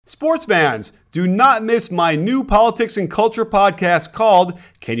Sports fans, do not miss my new politics and culture podcast called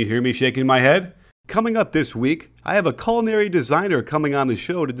Can You Hear Me Shaking My Head? Coming up this week, I have a culinary designer coming on the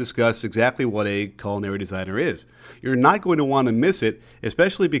show to discuss exactly what a culinary designer is. You're not going to want to miss it,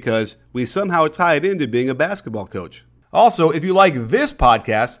 especially because we somehow tie it into being a basketball coach. Also, if you like this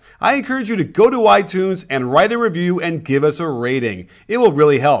podcast, I encourage you to go to iTunes and write a review and give us a rating. It will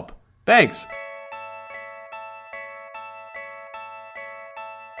really help. Thanks.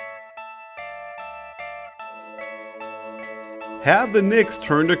 Have the Knicks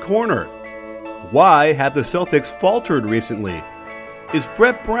turned a corner? Why have the Celtics faltered recently? Is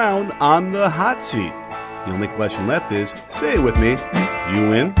Brett Brown on the hot seat? The only question left is, say it with me, you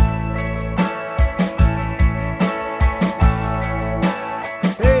win?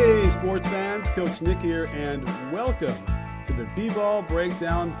 Hey sports fans, Coach Nick here, and welcome to the B-Ball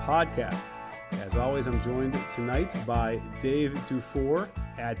Breakdown Podcast. As always, I'm joined tonight by Dave Dufour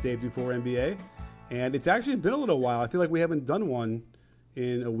at Dave Dufour NBA. And it's actually been a little while. I feel like we haven't done one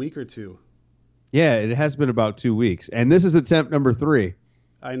in a week or two. Yeah, it has been about 2 weeks. And this is attempt number 3.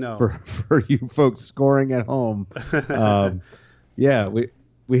 I know. For you folks scoring at home. Yeah,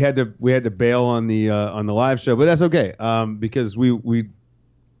 we had to bail on the live show, but that's okay. Because we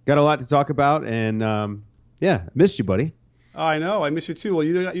got a lot to talk about, and yeah, missed you, buddy. I know, I miss you too. Well,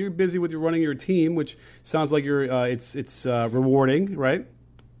 you're busy with running your team, which sounds like it's rewarding, right?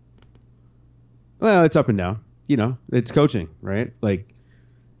 Well, it's up and down. You know, it's coaching, right? Like,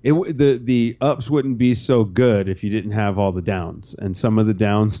 the ups wouldn't be so good if you didn't have all the downs, and some of the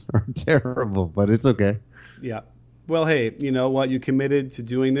downs are terrible, but it's okay. Yeah. Well, hey, you know what? You committed to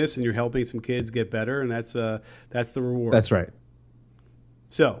doing this, and you're helping some kids get better, and that's the reward. That's right.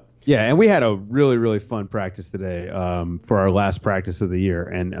 So. Yeah, and we had a really, really fun practice today for our last practice of the year,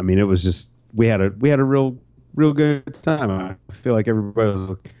 and I mean, it was just we had a real good time. I feel like everybody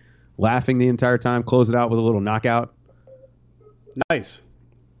was laughing the entire time. Close it out with a little knockout. Nice.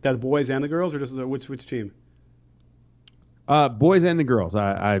 That the boys and the girls, or just which team? Boys and the girls.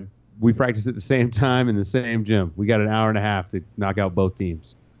 We practiced at the same time in the same gym. We got an hour and a half to knock out both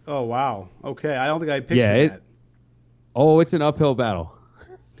teams. Oh wow. Okay, I don't think I pictured that. Oh, it's an uphill battle.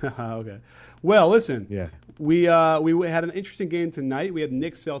 Okay. Well, listen. Yeah. We had an interesting game tonight. We had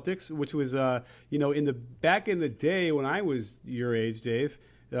Knicks Celtics, which was back in the day when I was your age, Dave.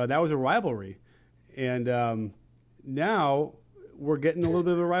 That was a rivalry, and now we're getting a little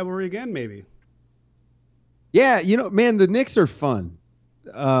bit of a rivalry again, maybe. Yeah, man, the Knicks are fun.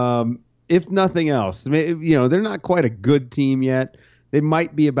 If nothing else, they're not quite a good team yet. They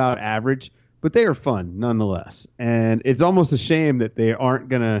might be about average, but they are fun nonetheless. And it's almost a shame that they aren't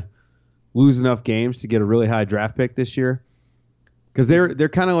going to lose enough games to get a really high draft pick this year, because they're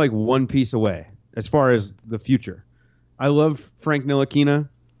kind of like one piece away as far as the future. I love Frank Ntilikina.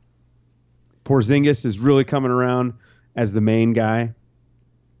 Porzingis is really coming around as the main guy.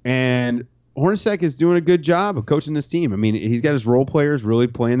 And Hornacek is doing a good job of coaching this team. I mean, he's got his role players really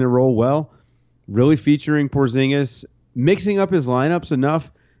playing their role well, really featuring Porzingis, mixing up his lineups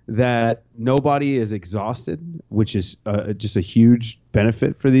enough that nobody is exhausted, which is just a huge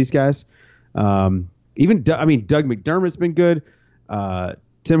benefit for these guys. Doug McDermott's been good.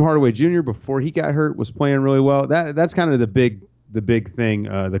 Tim Hardaway Jr., before he got hurt, was playing really well. That's kind of the big thing,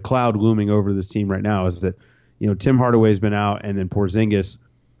 the cloud looming over this team right now, is that Tim Hardaway's been out, and then Porzingis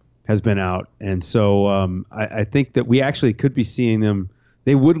has been out, and so I think that we actually could be seeing them.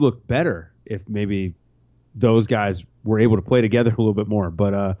 They would look better if maybe those guys were able to play together a little bit more.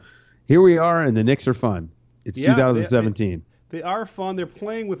 But here we are, and the Knicks are fun. It's 2017. They are fun. They're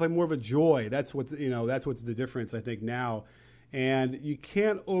playing with like more of a joy. That's what's the difference, I think, now. And you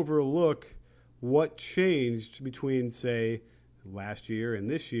can't overlook what changed between, say, last year and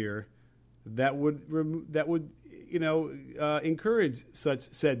this year that would encourage such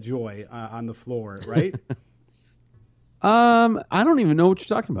said joy on the floor, right? I don't even know what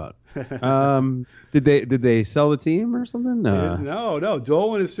you're talking about. Did they sell the team or something? No.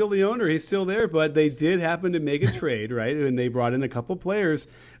 Dolan is still the owner. He's still there, but they did happen to make a trade, right? And they brought in a couple players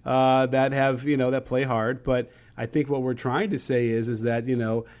that have that play hard. But I think what we're trying to say is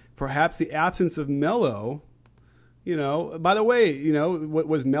that perhaps the absence of Melo. By the way, what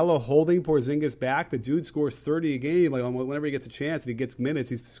was Melo holding Porzingis back? The dude scores 30 a game. Like whenever he gets a chance and he gets minutes,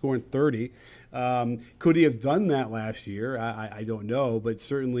 he's scoring 30. Could he have done that last year? I don't know, but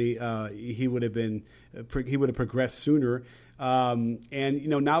certainly he would have progressed sooner. And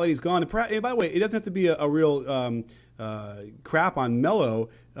now that he's gone, and by the way, it doesn't have to be a real crap on Melo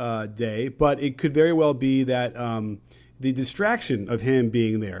day, but it could very well be that the distraction of him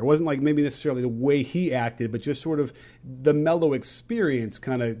being there. It wasn't like maybe necessarily the way he acted, but just sort of the Melo experience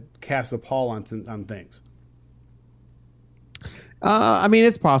kind of cast a pall on things. I mean,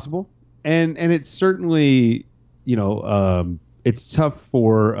 it's possible, and it's certainly, it's tough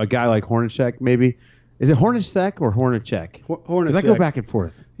for a guy like Hornacek. Maybe is it Hornacek or Hornacek? Hornacek. Because I go back and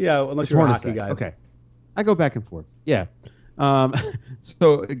forth. Yeah, unless it's you're Hornacek. a hockey guy. Okay, I go back and forth. Yeah.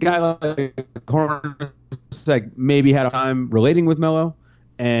 So a guy like Hornacek maybe had a time relating with Melo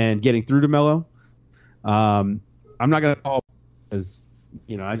and getting through to Melo. I'm not going to call because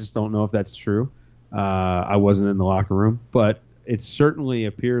I just don't know if that's true. I wasn't in the locker room, but it certainly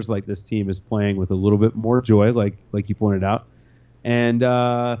appears like this team is playing with a little bit more joy, like you pointed out, and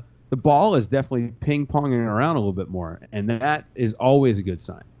the ball is definitely ping-ponging around a little bit more, and that is always a good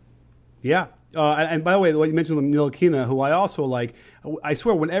sign. Yeah. And by the way, you mentioned Ntilikina, who I also like. I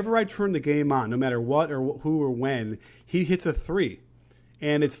swear, whenever I turn the game on, no matter what or who or when, he hits a three.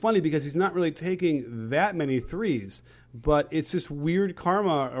 And it's funny because he's not really taking that many threes, but it's just weird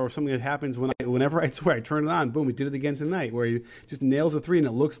karma or something that happens whenever I swear I turn it on. Boom, he did it again tonight, where he just nails a three, and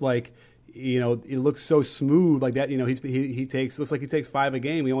it looks like it looks so smooth like that. He looks like he takes 5 a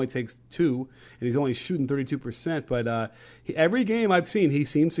game. He only takes 2, and he's only shooting 32%. But every game I've seen, he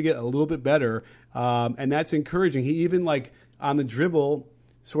seems to get a little bit better, and that's encouraging. He even on the dribble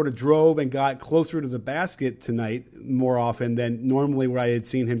sort of drove and got closer to the basket tonight more often than normally where I had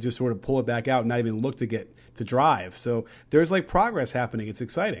seen him just sort of pull it back out and not even look to drive. So there's progress happening. It's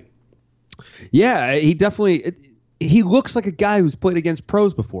exciting. Yeah, he definitely he looks like a guy who's played against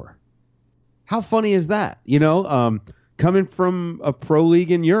pros before. How funny is that? Coming from a pro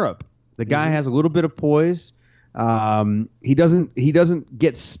league in Europe, the guy has a little bit of poise. He doesn't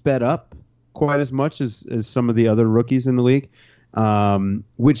get sped up quite as much as some of the other rookies in the league.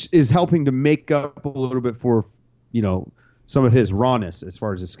 Which is helping to make up a little bit for, some of his rawness as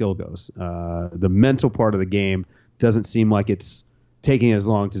far as his skill goes. The mental part of the game doesn't seem like it's taking as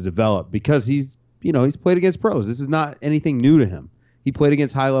long to develop because he's played against pros. This is not anything new to him. He played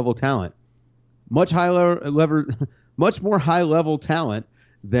against high-level talent, much more high-level talent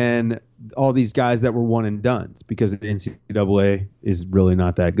than all these guys that were one and dones because the NCAA is really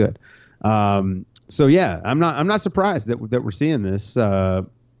not that good. So yeah, I'm not surprised that we're seeing this. I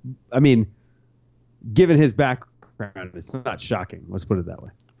mean, given his background, it's not shocking. Let's put it that way.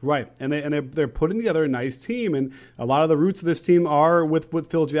 Right, and they're putting together a nice team, and a lot of the roots of this team are with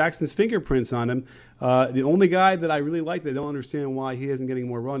Phil Jackson's fingerprints on him. The only guy that I really like that I don't understand why he isn't getting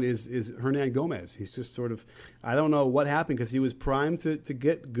more run is Hernangomez. He's just sort of, I don't know what happened because he was primed to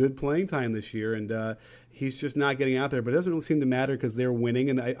get good playing time this year, and he's just not getting out there. But it doesn't really seem to matter because they're winning,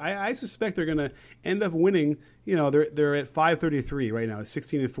 and I suspect they're going to end up winning. They're at 533 right now,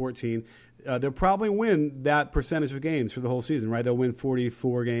 16-14. They'll probably win that percentage of games for the whole season, right? They'll win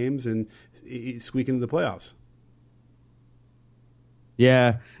 44 games and squeak into the playoffs.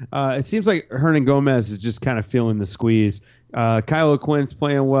 Yeah, it seems like Hernangomez is just kind of feeling the squeeze. Kyle O'Quinn's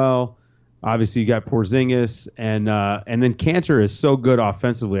playing well. Obviously, you got Porzingis, and then Kanter is so good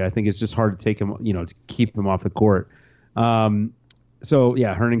offensively. I think it's just hard to take him, to keep him off the court. So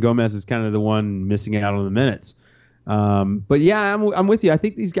yeah, Hernangomez is kind of the one missing out on the minutes. But yeah, I'm with you. I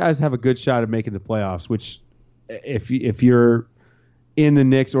think these guys have a good shot at making the playoffs. Which, if you're in the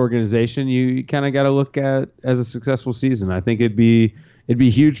Knicks organization, you kind of got to look at as a successful season. I think it'd be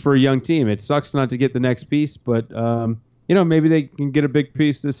huge for a young team. It sucks not to get the next piece, but maybe they can get a big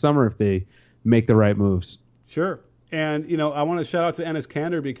piece this summer if they make the right moves. Sure. And, I want to shout out to Enes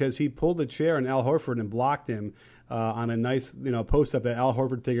Kanter because he pulled the chair on Al Horford and blocked him on a nice, post-up that Al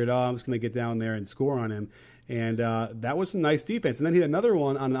Horford figured, I'm just going to get down there and score on him. And that was some nice defense. And then he had another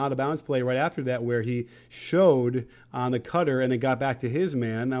one on an out-of-bounds play right after that where he showed on the cutter and then got back to his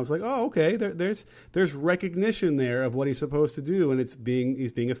man. And I was like, oh, okay, there's recognition there of what he's supposed to do, and he's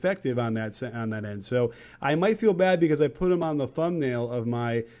being effective on that end. So I might feel bad because I put him on the thumbnail of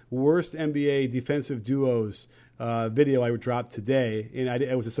my worst NBA defensive duos video I dropped today, and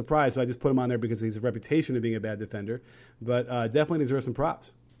it was a surprise, so I just put him on there because he's a reputation of being a bad defender, but definitely deserves some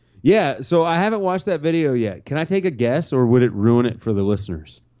props. Yeah, so I haven't watched that video yet. Can I take a guess, or would it ruin it for the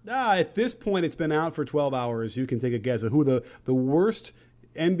listeners? At this point, it's been out for 12 hours. You can take a guess of who the worst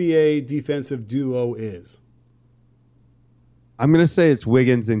NBA defensive duo is. I'm going to say it's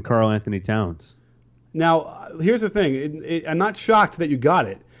Wiggins and Karl Anthony Towns. Now, here's the thing. I'm not shocked that you got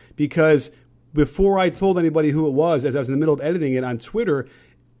it, because before I told anybody who it was, as I was in the middle of editing it on Twitter,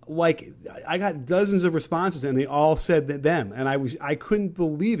 I got dozens of responses and they all said them, and I couldn't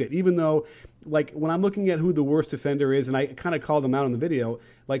believe it. Even though, when I'm looking at who the worst defender is, and I kind of called them out in the video,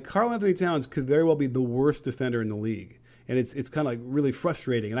 Karl Anthony Towns could very well be the worst defender in the league. and it's kind of like really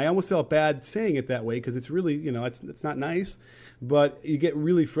frustrating. And I almost felt bad saying it that way because it's really, it's not nice, but you get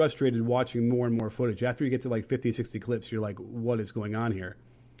really frustrated watching more and more footage. After you get to like 50, 60 clips, you're like, what is going on here?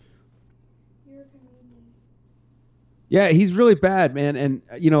 Yeah, he's really bad, man. And,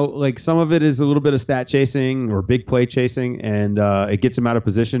 like some of it is a little bit of stat chasing or big play chasing, and it gets him out of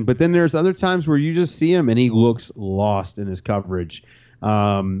position. But then there's other times where you just see him and he looks lost in his coverage,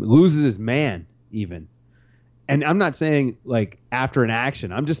 loses his man even. And I'm not saying like after an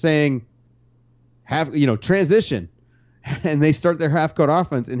action. I'm just saying transition. And they start their half-court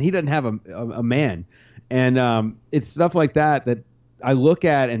offense, and he doesn't have a man. And it's stuff like that I look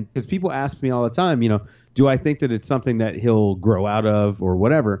at, and because people ask me all the time, do I think that it's something that he'll grow out of or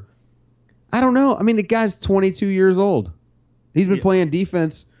whatever? I don't know. I mean, the guy's 22 years old. He's been playing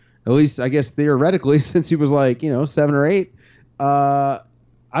defense, at least I guess theoretically, since he was like, 7 or 8. I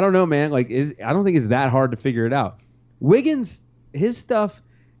don't know, man. Like, I don't think it's that hard to figure it out. Wiggins, his stuff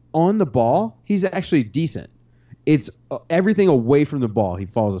on the ball, he's actually decent. It's everything away from the ball. He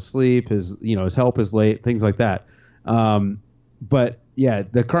falls asleep. His help is late, things like that. But yeah,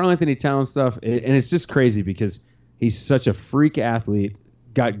 the Karl-Anthony Towns stuff, and it's just crazy because he's such a freak athlete,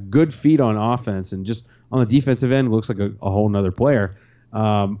 got good feet on offense, and just on the defensive end looks like a whole nother player.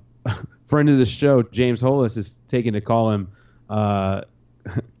 Friend of the show, James Hollis, is taking to call him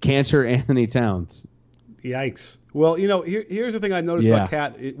Cancer Anthony Towns. Yikes. Well, here's the thing I noticed about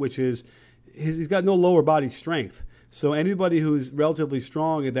Cat, which is he's got no lower body strength. So anybody who's relatively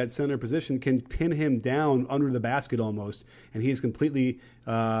strong at that center position can pin him down under the basket almost, and he's completely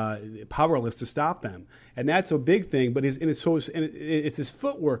powerless to stop them. And that's a big thing. But it's his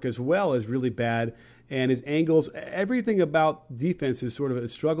footwork as well is really bad, and his angles. Everything about defense is sort of a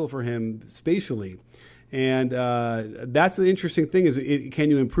struggle for him spatially. And that's the interesting thing is can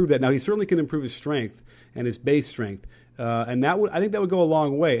you improve that? Now, he certainly can improve his strength and his base strength. And I think that would go a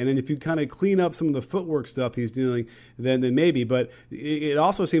long way. And then if you kind of clean up some of the footwork stuff he's doing, then maybe. But it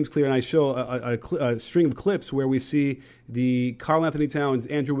also seems clear, and I show a string of clips where we see the Karl-Anthony Towns,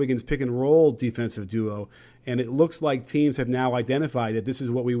 Andrew Wiggins pick and roll defensive duo. And it looks like teams have now identified that this is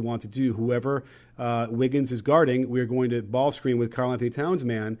what we want to do. Whoever Wiggins is guarding, we're going to ball screen with Karl-Anthony Towns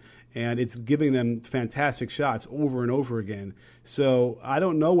man, and it's giving them fantastic shots over and over again. So I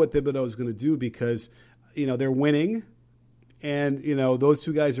don't know what Thibodeau is going to do because, they're winning. And, those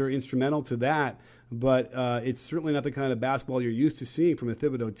two guys are instrumental to that. But it's certainly not the kind of basketball you're used to seeing from a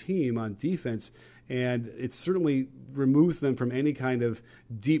Thibodeau team on defense. And it certainly removes them from any kind of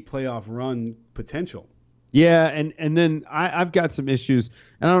deep playoff run potential. Yeah, and then I've got some issues.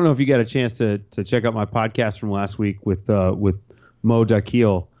 And I don't know if you got a chance to check out my podcast from last week with Mo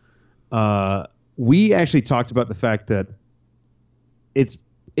Dakhil. We actually talked about the fact that it's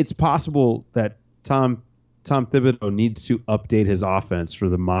possible that Tom Thibodeau needs to update his offense for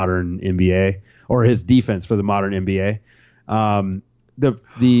the modern NBA, or his defense for the modern NBA.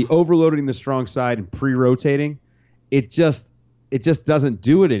 The overloading the strong side and pre-rotating, it just doesn't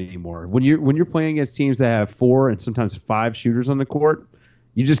do it anymore. When you're playing against teams that have 4 and sometimes 5 shooters on the court,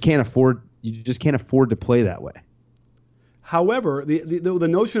 you just can't afford to play that way. However, the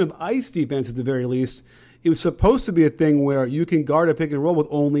notion of ice defense at the very least, it was supposed to be a thing where you can guard a pick and roll with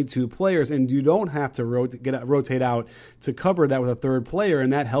only 2 players, and you don't have to rotate out to cover that with a third player,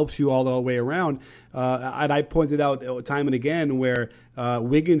 and that helps you all the way around. And I pointed out time and again where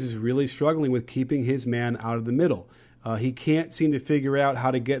Wiggins is really struggling with keeping his man out of the middle. He can't seem to figure out how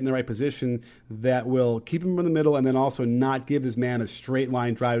to get in the right position that will keep him in the middle and then also not give his man a straight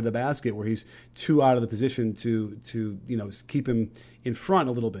line drive to the basket where he's too out of the position to keep him in front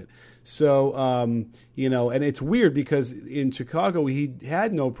a little bit. So, and it's weird because in Chicago he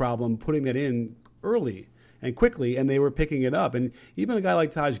had no problem putting that in early and quickly, and they were picking it up. And even a guy like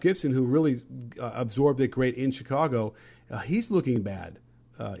Taj Gibson, who really absorbed it great in Chicago, he's looking bad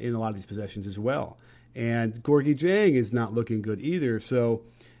in a lot of these possessions as well. And Gorgui Dieng is not looking good either. So,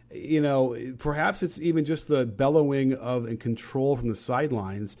 perhaps it's even just the bellowing of and control from the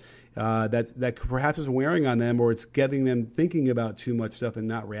sidelines that perhaps is wearing on them, or it's getting them thinking about too much stuff and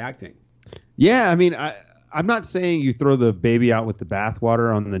not reacting. Yeah, I mean, I'm not saying you throw the baby out with the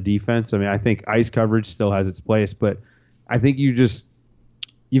bathwater on the defense. I mean, I think ice coverage still has its place, but I think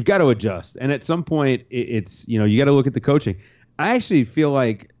you've got to adjust. And at some point, it's you got to look at the coaching. I actually feel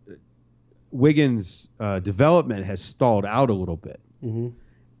like Wiggins' development has stalled out a little bit. Mm-hmm.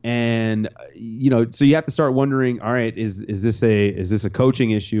 And so you have to start wondering, all right, is this a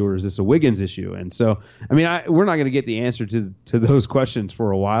coaching issue or is this a Wiggins issue? And so, I mean, we're not going to get the answer to those questions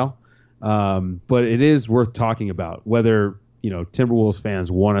for a while, but it is worth talking about whether Timberwolves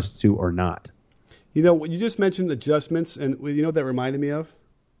fans want us to or not. You know, you just mentioned adjustments, and you know what that reminded me of?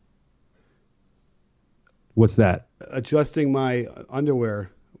 What's that? Adjusting my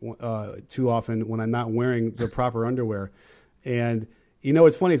underwear too often when I'm not wearing the proper underwear. And you know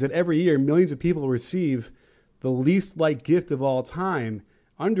what's funny is that every year millions of people receive the least liked gift of all time,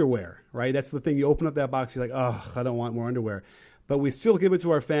 underwear, right? That's the thing. You open up that box, you're like, oh, I don't want more underwear. But we still give it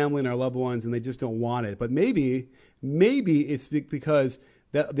to our family and our loved ones, and they just don't want it. But maybe it's because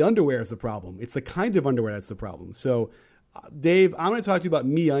the underwear is the problem. It's the kind of underwear that's the problem. So, Dave, I'm going to talk to you about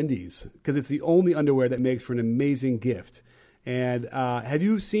MeUndies because it's the only underwear that makes for an amazing gift. And have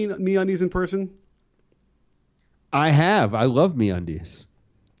you seen MeUndies in person? I have. I love MeUndies.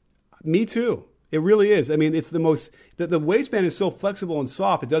 Me too. It really is. I mean, it's the waistband is so flexible and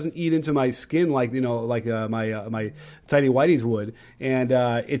soft. It doesn't eat into my skin like my tidy whities would. And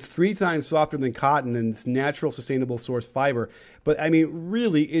it's 3 times softer than cotton, and it's natural, sustainable source fiber. But I mean,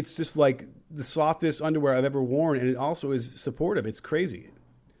 really, it's just like the softest underwear I've ever worn, and it also is supportive. It's crazy.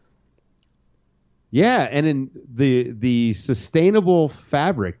 Yeah, and in the sustainable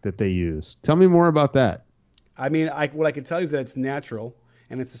fabric that they use. Tell me more about that. I mean, what I can tell you is that it's natural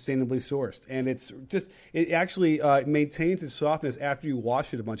and it's sustainably sourced, and it actually maintains its softness after you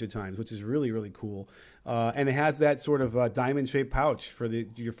wash it a bunch of times, which is really, really cool. And it has that sort of diamond-shaped pouch for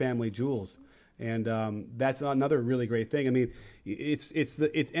your family jewels, and that's another really great thing. I mean,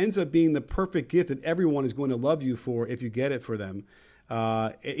 it ends up being the perfect gift that everyone is going to love you for if you get it for them.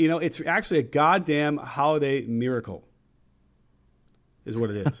 It's actually a goddamn holiday miracle. Is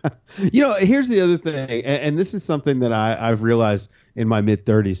what it is. Here's the other thing, and this is something that I've realized in my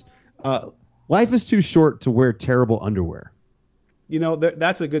mid-30s. Life is too short to wear terrible underwear. You know,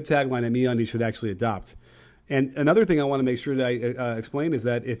 that's a good tagline that MeUndies should actually adopt. And another thing I want to make sure that I explain is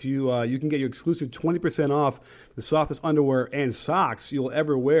that if you can get your exclusive 20% off the softest underwear and socks you'll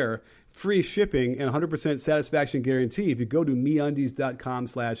ever wear, free shipping, and 100% satisfaction guarantee if you go to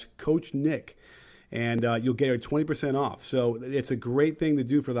MeUndies.com/CoachNick. And you'll get 20% off. So it's a great thing to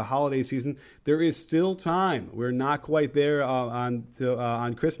do for the holiday season. There is still time. We're not quite there on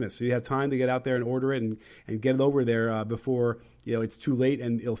Christmas. So you have time to get out there and order it and get it over there before it's too late,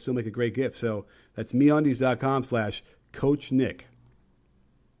 and it'll still make a great gift. So that's MeUndies.com/CoachNick.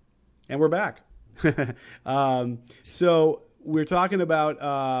 And we're back. So we're talking about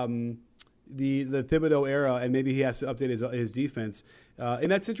the Thibodeau era, and maybe he has to update his defense.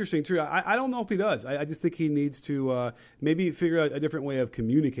 And that's interesting, too. I don't know if he does. I just think he needs to maybe figure out a different way of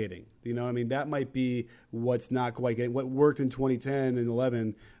communicating. I mean, that might be what's not quite getting. What worked in 2010 and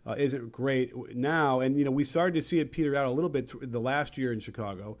 11 isn't great now. And, we started to see it peter out a little bit the last year in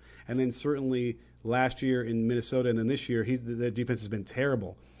Chicago, and then certainly last year in Minnesota, and then this year, the defense has been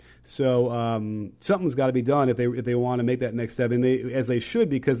terrible. So something's got to be done if they want to make that next step, and as they should,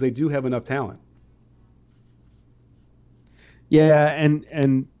 because they do have enough talent. Yeah,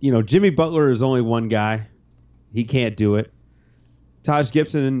 and Jimmy Butler is only one guy. He can't do it. Taj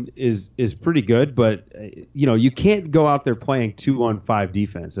Gibson is pretty good, but you can't go out there playing 2-on-5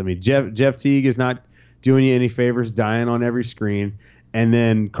 defense. I mean, Jeff Teague is not doing you any favors, dying on every screen, and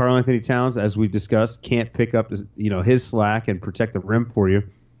then Karl Anthony Towns, as we discussed, can't pick up his slack and protect the rim for you.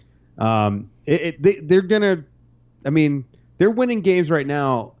 They're winning games right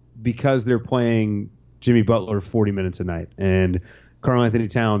now because they're playing Jimmy Butler 40 minutes a night and Karl Anthony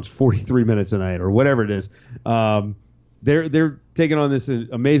Towns 43 minutes a night, or whatever it is. They're taking on this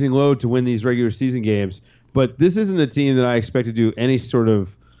amazing load to win these regular season games, but this isn't a team that I expect to do any sort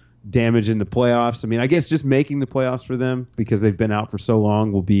of damage in the playoffs. I mean, I guess just making the playoffs for them, because they've been out for so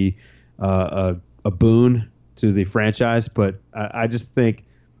long, will be a boon to the franchise. But I just think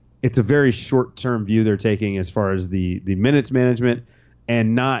it's a very short-term view they're taking as far as the minutes management,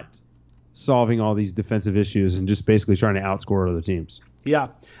 and not solving all these defensive issues and just basically trying to outscore other teams. Yeah,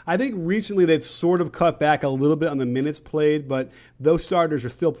 I think recently they've sort of cut back a little bit on the minutes played, but those starters are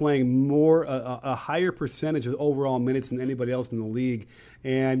still playing a higher percentage of overall minutes than anybody else in the league.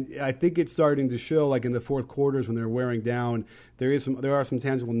 And I think it's starting to show, like in the fourth quarters when they're wearing down, there are some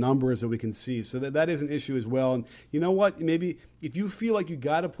tangible numbers that we can see. So that is an issue as well. And you know what? Maybe if you feel like you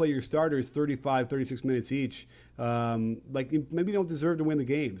got to play your starters 35, 36 minutes each, maybe you don't deserve to win the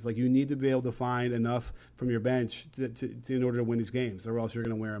games. Like, you need to be able to find enough from your bench in order to win these games, or else you're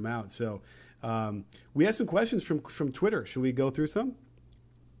going to wear them out. So we have some questions from Twitter. Should we go through some?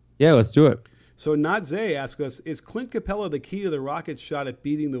 Yeah, let's do it. So Nadze asks us, is Clint Capella the key to the Rockets' shot at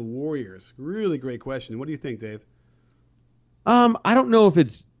beating the Warriors? Really great question. What do you think, Dave? I don't know if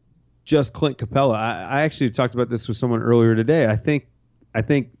it's just Clint Capella. I actually talked about this with someone earlier today. I think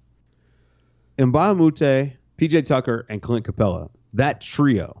Mbah a Moute, PJ Tucker, and Clint Capella, that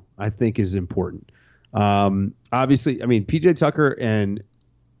trio, I think, is important. Obviously, I mean, PJ Tucker and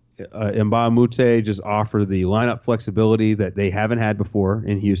Mbah Moute just offer the lineup flexibility that they haven't had before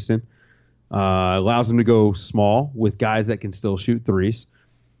in Houston. Allows them to go small with guys that can still shoot threes.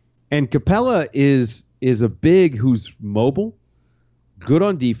 And Capella is a big who's mobile, good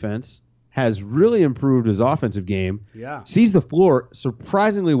on defense, has really improved his offensive game. Yeah. Sees the floor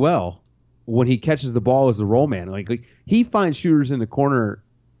surprisingly well when he catches the ball as a roll man. Like he finds shooters in the corner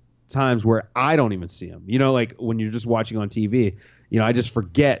times where I don't even see him. You know, like when you're just watching on TV, you know, I just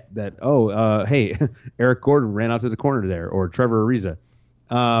forget that, hey, Eric Gordon ran out to the corner there, or Trevor Ariza.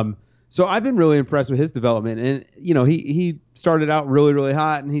 So I've been really impressed with his development. And, you know, he started out really, really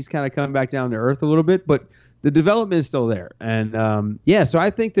hot, and he's kind of coming back down to earth a little bit, but the development is still there. And, so I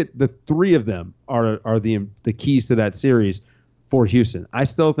think that the three of them are the keys to that series for Houston. I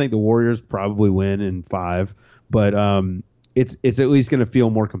still think the Warriors probably win in 5, but it's at least going to feel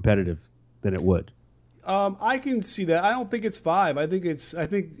more competitive than it would. I can see that. I don't think it's 5. I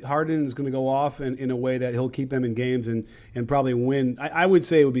think Harden is going to go off in a way that he'll keep them in games and probably win. I would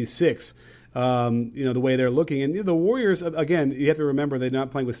say it would be 6. The way they're looking. And the Warriors, again, you have to remember they're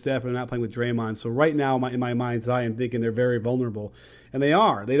not playing with Steph and they're not playing with Draymond. So right now, in my mind's eye, I'm thinking they're very vulnerable. And they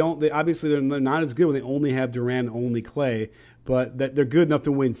are. Obviously, they're not as good when they only have Durant and only Clay. But they're good enough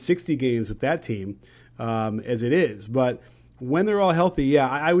to win 60 games with that team as it is. But when they're all healthy, yeah,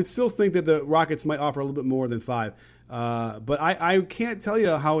 I would still think that the Rockets might offer a little bit more than 5. But I can't tell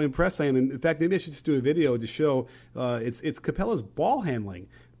you how impressed I am. In fact, maybe I should just do a video to show it's Capella's ball handling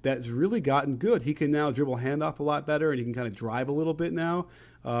that's really gotten good. He can now dribble handoff a lot better, and he can kind of drive a little bit now.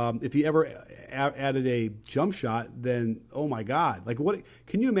 If he ever added a jump shot, then, oh, my God. Like, what?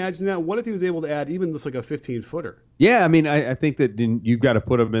 Can you imagine that? What if he was able to add even just like a 15-footer? Yeah, I mean, I think that you've got to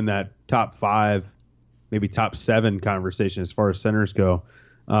put him in that top 5, maybe top 7 conversation as far as centers go.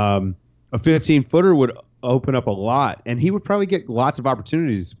 A 15-footer would open up a lot, and he would probably get lots of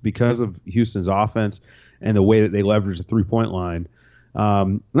opportunities because of Houston's offense and the way that they leverage the three-point line.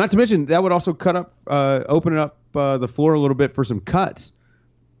 Not to mention, that would also open up the floor a little bit for some cuts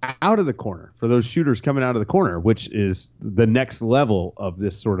out of the corner for those shooters coming out of the corner, which is the next level of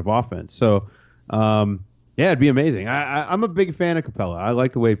this sort of offense. So, it'd be amazing. I'm a big fan of Capella. I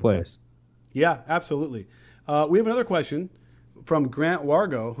like the way he plays. Yeah, absolutely. We have another question from Grant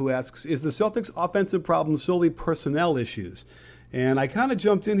Wargo, who asks, is the Celtics' offensive problem solely personnel issues? And I kind of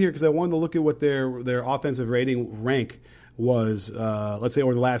jumped in here because I wanted to look at what their offensive rating rank was, let's say,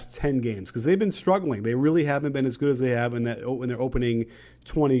 over the last 10 games, because they've been struggling. They really haven't been as good as they have in their opening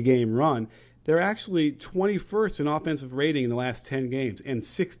 20-game run. They're actually 21st in offensive rating in the last 10 games and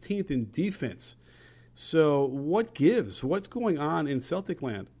 16th in defense. So what gives? What's going on in Celtic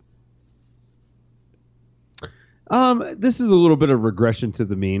land? This is a little bit of regression to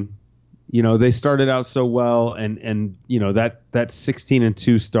the mean. You know, they started out so well, and you know that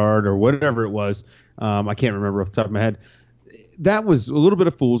 16-2 start or whatever it was. I can't remember off the top of my head. That was a little bit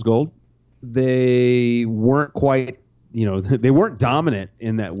of fool's gold. They weren't quite, they weren't dominant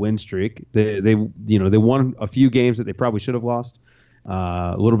in that win streak. They won a few games that they probably should have lost.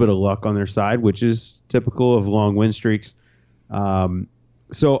 A little bit of luck on their side, which is typical of long win streaks.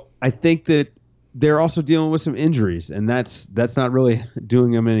 So I think that they're also dealing with some injuries, and that's not really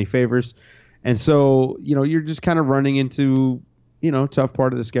doing them any favors. And so, you're just kind of running into, tough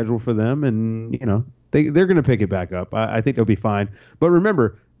part of the schedule for them, and, they're going to pick it back up. I think they'll be fine. But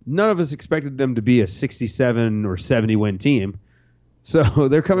remember, none of us expected them to be a 67 or 70 win team. So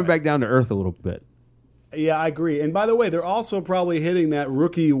they're coming back down to earth a little bit. Yeah, I agree. And by the way, they're also probably hitting that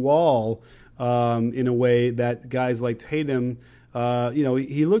rookie wall in a way that guys like Tatum,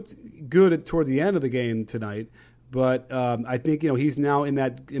 he looked good toward the end of the game tonight, but I think he's now in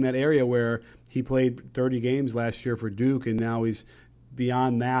that area where he played 30 games last year for Duke, and now he's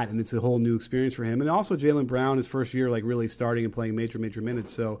beyond that, and it's a whole new experience for him. And also Jaylen Brown, his first year, like really starting and playing major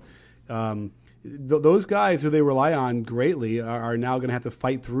minutes. So those guys who they rely on greatly are now going to have to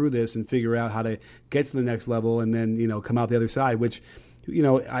fight through this and figure out how to get to the next level, and then come out the other side, which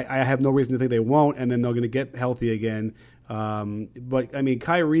I have no reason to think they won't, and then they're going to get healthy again. But I mean,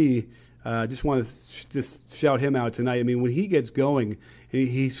 Kyrie, just want to just shout him out tonight. I mean, when he gets going,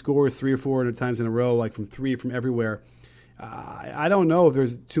 he scores 300 or 400 times in a row, like from everywhere. I don't know if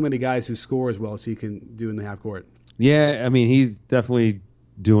there's too many guys who score as well as he can do in the half court. Yeah, I mean, he's definitely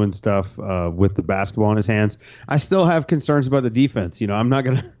doing stuff with the basketball in his hands. I still have concerns about the defense. I'm not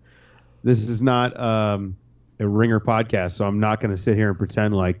going to – this is not a Ringer podcast, so I'm not going to sit here and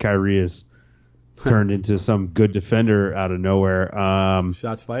pretend like Kyrie is turned into some good defender out of nowhere.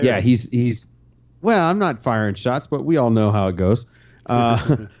 Shots fired? Yeah, he's – well, I'm not firing shots, but we all know how it goes.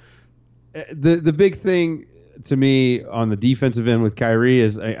 the big thing to me on the defensive end with Kyrie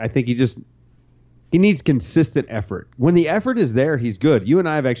is I think he needs consistent effort. When the effort is there, he's good. You and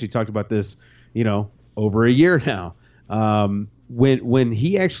I have actually talked about this, over a year now. When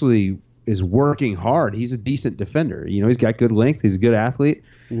he actually is working hard, he's a decent defender. He's got good length. He's a good athlete.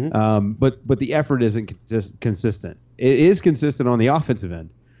 Mm-hmm. But the effort isn't consistent. It is consistent on the offensive end.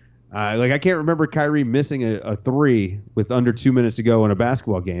 I can't remember Kyrie missing a three with under 2 minutes to go in a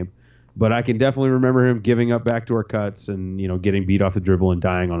basketball game, but I can definitely remember him giving up backdoor cuts and getting beat off the dribble and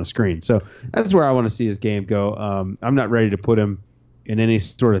dying on a screen. So that's where I want to see his game go. I'm not ready to put him in any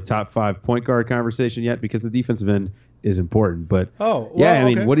sort of top 5 point guard conversation yet because the defensive end is important. But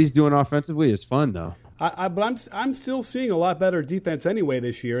what he's doing offensively is fun though. But I'm still seeing a lot better defense anyway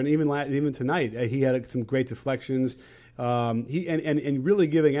this year, and even tonight he had some great deflections. And really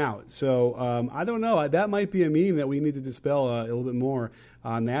giving out. So I don't know. That might be a meme that we need to dispel a little bit more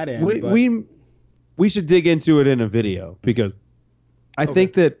on that end. We should dig into it in a video because I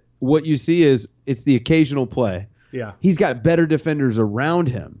think that what you see is it's the occasional play. Yeah, he's got better defenders around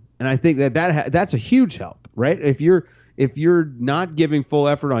him, and I think that's a huge help, right? If you're not giving full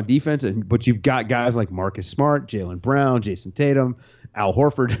effort on defense, but you've got guys like Marcus Smart, Jaylen Brown, Jason Tatum, Al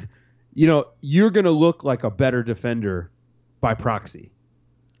Horford, you're going to look like a better defender by proxy.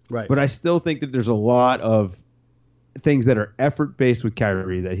 Right. But I still think that there's a lot of things that are effort based with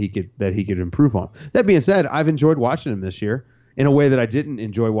Kyrie that he could improve on. That being said, I've enjoyed watching him this year in a way that I didn't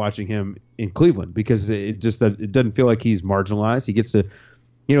enjoy watching him in Cleveland because it doesn't feel like he's marginalized. He gets to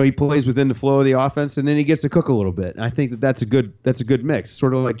he plays within the flow of the offense, and then he gets to cook a little bit. And I think that's a good mix,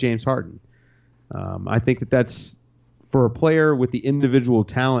 sort of like James Harden. I think that's for a player with the individual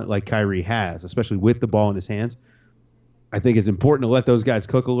talent like Kyrie has, especially with the ball in his hands. I think it's important to let those guys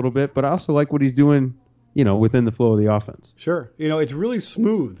cook a little bit, but I also like what he's doing, within the flow of the offense. Sure, it's really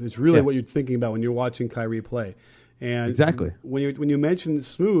smooth. It's really what you're thinking about when you're watching Kyrie play. And exactly when you mention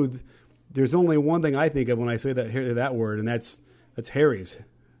smooth, there's only one thing I think of when I say that word, and that's Harry's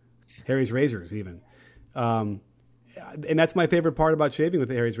razors even. And that's my favorite part about shaving with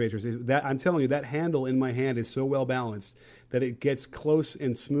the Harry's razors is that I'm telling you that handle in my hand is so well balanced that it gets close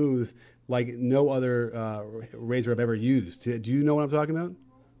and smooth like no other razor I've ever used. Do you know what I'm talking about?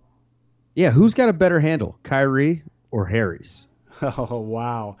 Yeah, who's got a better handle, Kyrie or Harry's? Oh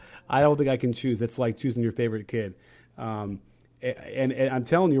wow, I don't think I can choose. That's like choosing your favorite kid. And I'm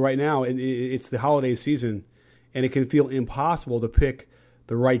telling you right now, it's the holiday season, and it can feel impossible to pick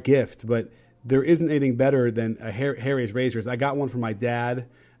the right gift, but there isn't anything better than a Harry's razors. I got one for my dad,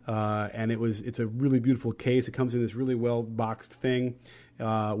 and it's a really beautiful case. It comes in this really well boxed thing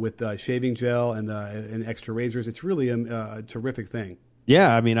with shaving gel and extra razors. It's really a terrific thing.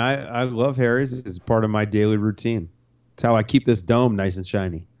 Yeah, I mean, I love Harry's. It's part of my daily routine. It's how I keep this dome nice and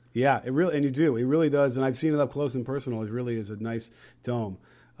shiny. Yeah, it really does. And I've seen it up close and personal. It really is a nice dome.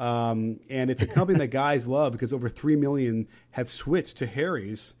 And it's a company that guys love because over 3 million have switched to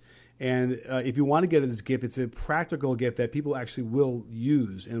Harry's. And if you want to get this gift, it's a practical gift that people actually will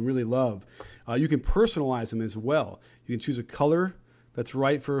use and really love. You can personalize them as well. You can choose a color that's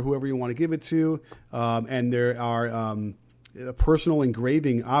right for whoever you want to give it to. And there are a personal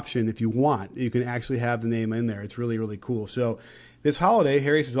engraving option if you want. You can actually have the name in there. It's really, really cool. So this holiday,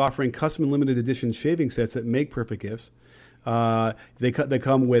 Harry's is offering custom and limited edition shaving sets that make perfect gifts. They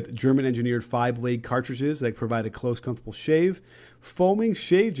come with German-engineered 5-blade cartridges that provide a close, comfortable shave. Foaming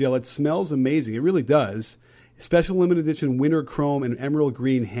shave gel, it smells amazing. It really does. Special limited edition winter chrome and emerald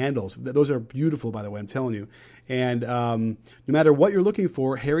green handles. Those are beautiful, by the way, I'm telling you. And no matter what you're looking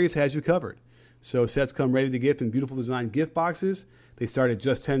for, Harry's has you covered. So sets come ready to gift in beautiful design gift boxes. They start at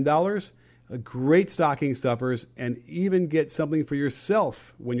just $10. Great stocking stuffers, and even get something for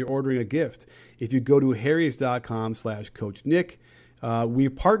yourself when you're ordering a gift. If you go to harrys.com/Coach Nick, we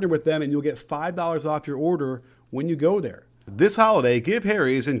partner with them, and you'll get $5 off your order when you go there. This holiday, give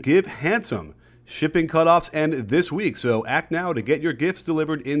Harry's and give handsome. Shipping cutoffs end this week, so act now to get your gifts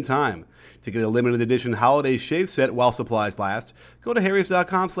delivered in time. To get a limited edition holiday shave set while supplies last, go to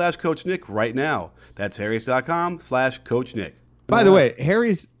harrys.com/Coach Nick right now. That's harrys.com/Coach Nick. By the way,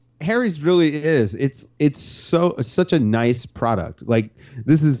 Harry's really is. It's such a nice product. Like,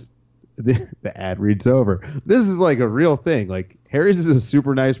 this is the ad reads over. This is like a real thing. Like, Harry's is a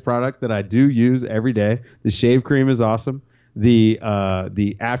super nice product that I do use every day. The shave cream is awesome. The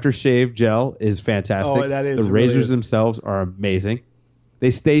aftershave gel is fantastic. Oh, that is. The razors themselves are amazing. They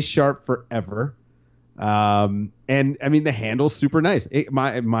stay sharp forever. And I mean, the handle's super nice.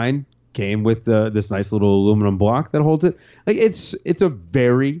 Mine came with this nice little aluminum block that holds it. Like, it's a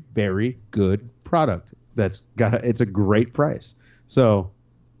very, very good product. It's a great price. So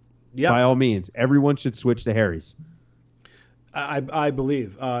Yeah. By all means, everyone should switch to Harry's. I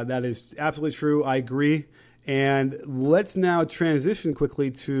believe that is absolutely true. I agree. And let's now transition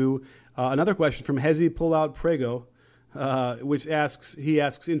quickly to another question from Hezi Pullout Prego, which asks,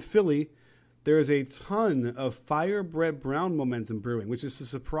 in Philly, there is a ton of fire Brett Brown momentum brewing, which is a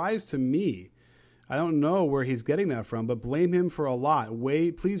surprise to me. I don't know where he's getting that from, but blame him for a lot.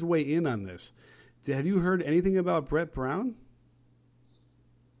 Please weigh in on this. Have you heard anything about Brett Brown?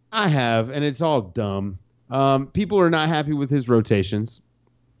 I have, and it's all dumb. People are not happy with his rotations,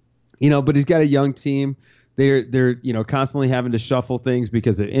 but he's got a young team. They're constantly having to shuffle things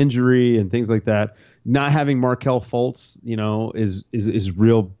because of injury and things like that. Not having Markelle Fultz, is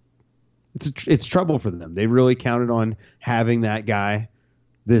real. It's trouble for them. They really counted on having that guy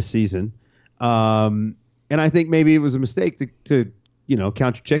this season, and I think maybe it was a mistake to count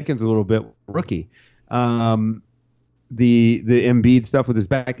your chickens a little bit. Rookie. The Embiid stuff with his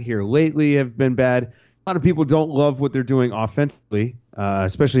back here lately have been bad. A lot of people don't love what they're doing offensively,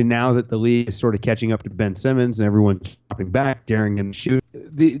 especially now that the league is sort of catching up to Ben Simmons and everyone's dropping back, daring him to shoot.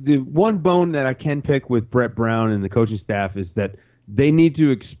 The one bone that I can pick with Brett Brown and the coaching staff is that they need to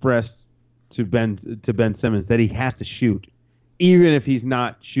express to Ben Simmons that he has to shoot, even if he's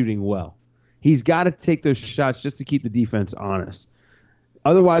not shooting well. He's got to take those shots just to keep the defense honest.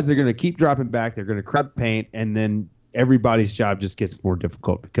 Otherwise, they're going to keep dropping back. They're going to crowd paint, and then everybody's job just gets more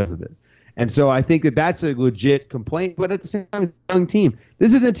difficult because of it. And so I think that that's a legit complaint, but at the same time, it's a young team.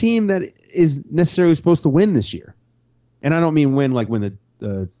 This isn't a team that is necessarily supposed to win this year. And I don't mean win like win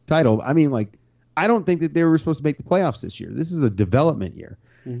the title. I mean, like, I don't think that they were supposed to make the playoffs this year. This is a development year.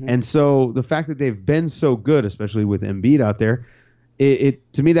 Mm-hmm. And so the fact that they've been so good, especially with Embiid out there,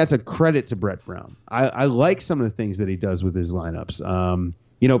 it to me, that's a credit to Brett Brown. I like some of the things that he does with his lineups.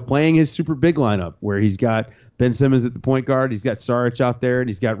 Playing his super big lineup where he's got Ben Simmons at the point guard, he's got Saric out there, and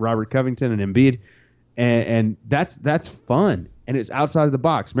he's got Robert Covington and Embiid, and that's fun, and it's outside of the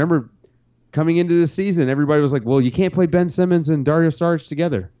box. Remember, coming into the season, everybody was like, "Well, you can't play Ben Simmons and Dario Saric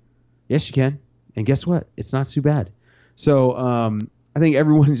together." Yes, you can, and guess what? It's not too bad. So I think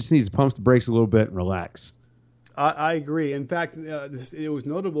everyone just needs to pump the brakes a little bit and relax. I agree. In fact, it was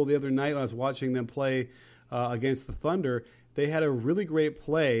notable the other night when I was watching them play against the Thunder. They had a really great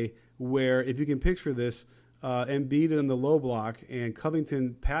play where, if you can picture this, Embiid in the low block, and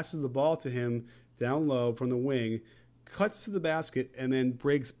Covington passes the ball to him down low from the wing, cuts to the basket, and then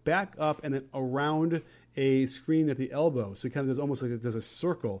breaks back up and then around a screen at the elbow. So he kind of does almost like does a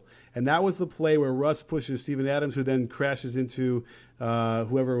circle. And that was the play where Russ pushes Steven Adams, who then crashes into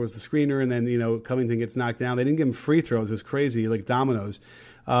whoever was the screener, and then Covington gets knocked down. They didn't give him free throws. It was crazy, like dominoes.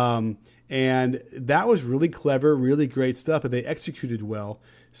 And that was really clever, really great stuff that they executed well.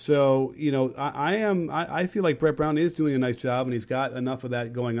 So, I feel like Brett Brown is doing a nice job, and he's got enough of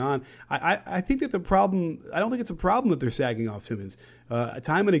that going on. I think that the problem, I don't think it's a problem that they're sagging off Simmons.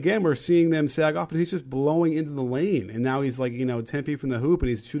 Time and again, we're seeing them sag off, and he's just blowing into the lane. And now he's like, 10 feet from the hoop, and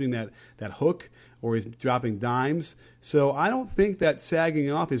he's shooting that hook, or he's dropping dimes. So I don't think that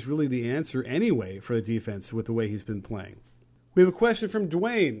sagging off is really the answer anyway for the defense with the way he's been playing. We have a question from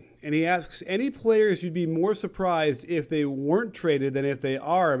Dwayne, and he asks, any players you'd be more surprised if they weren't traded than if they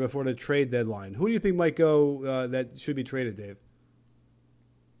are before the trade deadline? Who do you think might go that should be traded, Dave?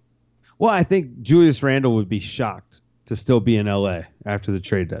 Well, I think Julius Randle would be shocked to still be in L.A. after the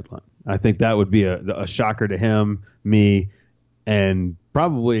trade deadline. I think that would be a shocker to him, me, and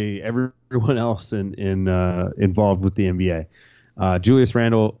probably everyone else involved with the NBA. Julius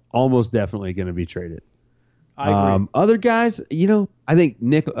Randle almost definitely going to be traded. Other guys, I think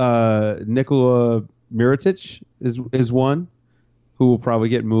Nikola Mirotic is one who will probably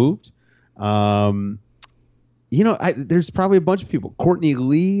get moved. There's probably a bunch of people. Courtney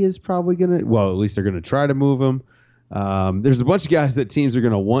Lee is probably at least they're going to try to move him. There's a bunch of guys that teams are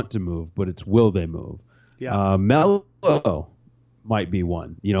going to want to move, but it's will they move? Yeah. Melo might be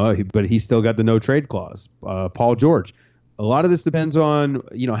one, but he's still got the no trade clause. Paul George. A lot of this depends on,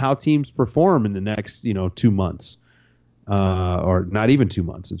 how teams perform in the next, 2 months, or not even 2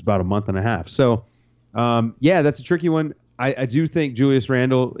 months. It's about a month and a half. So, that's a tricky one. I do think Julius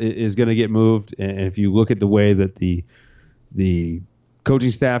Randle is going to get moved. And if you look at the way that the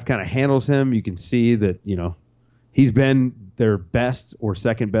coaching staff kind of handles him, you can see that, he's been their best or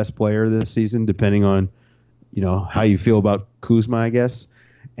second best player this season, depending on, how you feel about Kuzma, I guess.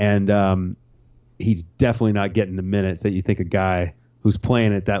 And, he's definitely not getting the minutes that you think a guy who's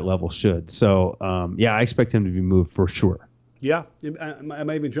playing at that level should. So, I expect him to be moved for sure. Yeah, I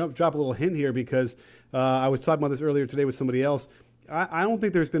might even drop a little hint here because I was talking about this earlier today with somebody else. I don't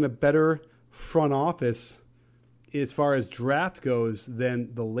think there's been a better front office as far as draft goes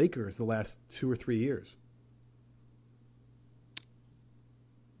than the Lakers the last 2 or 3 years.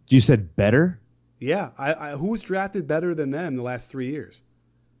 You said better? Yeah. Who's drafted better than them the last 3 years?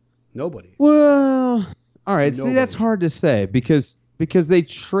 Nobody. Well, all right. Nobody. See, that's hard to say because they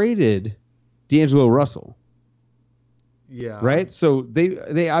traded D'Angelo Russell. Yeah. Right? So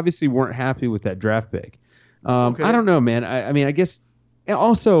they obviously weren't happy with that draft pick. Okay. I don't know, man. I mean, I guess and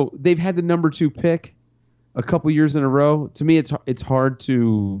also they've had the number 2 pick a couple years in a row. To me, it's hard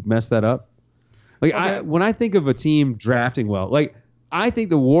to mess that up. Like Okay. when I think of a team drafting well, like I think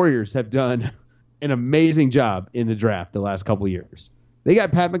the Warriors have done an amazing job in the draft the last couple years. They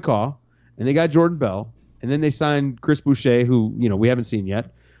got Pat McCaw and they got Jordan Bell, and then they signed Chris Boucher, who we haven't seen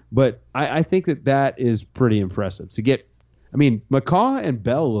yet. But I think that is pretty impressive to get. I mean, McCaw and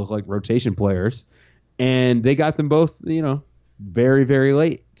Bell look like rotation players, and they got them both, very, very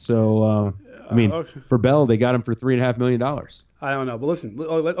late. So, okay. for Bell, they got him for $3.5 million. I don't know. But listen,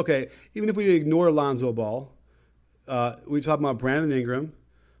 okay, even if we ignore Lonzo Ball, we're talking about Brandon Ingram,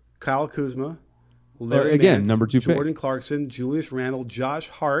 Kyle Kuzma, Larry Nance, number 2 pick. Jordan Clarkson, Julius Randle, Josh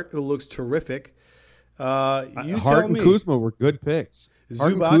Hart, who looks terrific. Hart and Kuzma were good picks.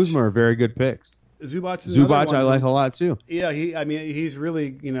 Hart and Kuzma are very good picks. Zubac I like a lot too. Yeah, he's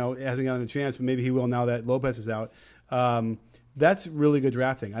really, hasn't gotten the chance, but maybe he will now that Lopez is out. That's really good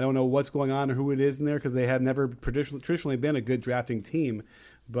drafting. I don't know what's going on or who it is in there because they have never traditionally been a good drafting team.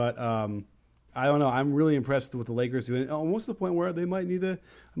 But I don't know. I'm really impressed with what the Lakers doing. Almost to the point where they might need to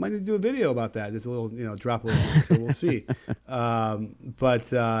do a video about that. It's a little, drop a little bit, so we'll see.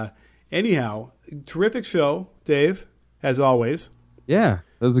 But anyhow, terrific show, Dave, as always. Yeah,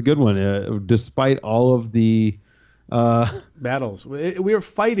 that was a good one. Despite all of the battles, we were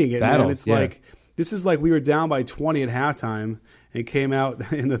fighting it, man. It's like this is like we were down by 20 at halftime and came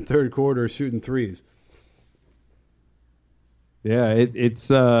out in the third quarter shooting threes. Yeah, it's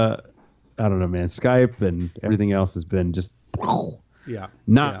I don't know, man. Skype and everything else has been just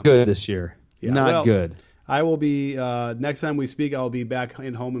not good this year. Yeah, not good. I will be next time we speak. I'll be back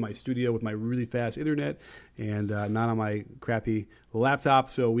home in my studio with my really fast internet and not on my crappy laptop.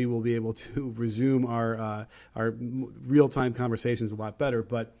 So we will be able to resume our real time conversations a lot better.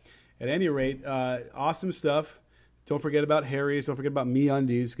 But at any rate, awesome stuff. Don't forget about Harry's. Don't forget about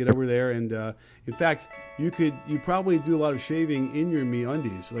MeUndies. Get over there, and in fact, you probably do a lot of shaving in your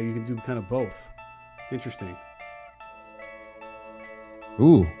MeUndies. Like you can do kind of both. Interesting.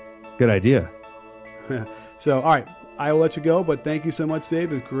 Ooh, good idea. So, all right, I will let you go, but thank you so much,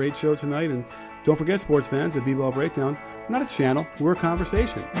 Dave. It was a great show tonight, and don't forget, sports fans, at B-Ball Breakdown, we're not a channel, we're a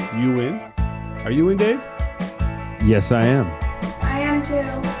conversation. You in? Are you in, Dave? Yes, I am. I am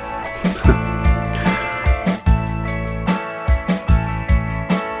too.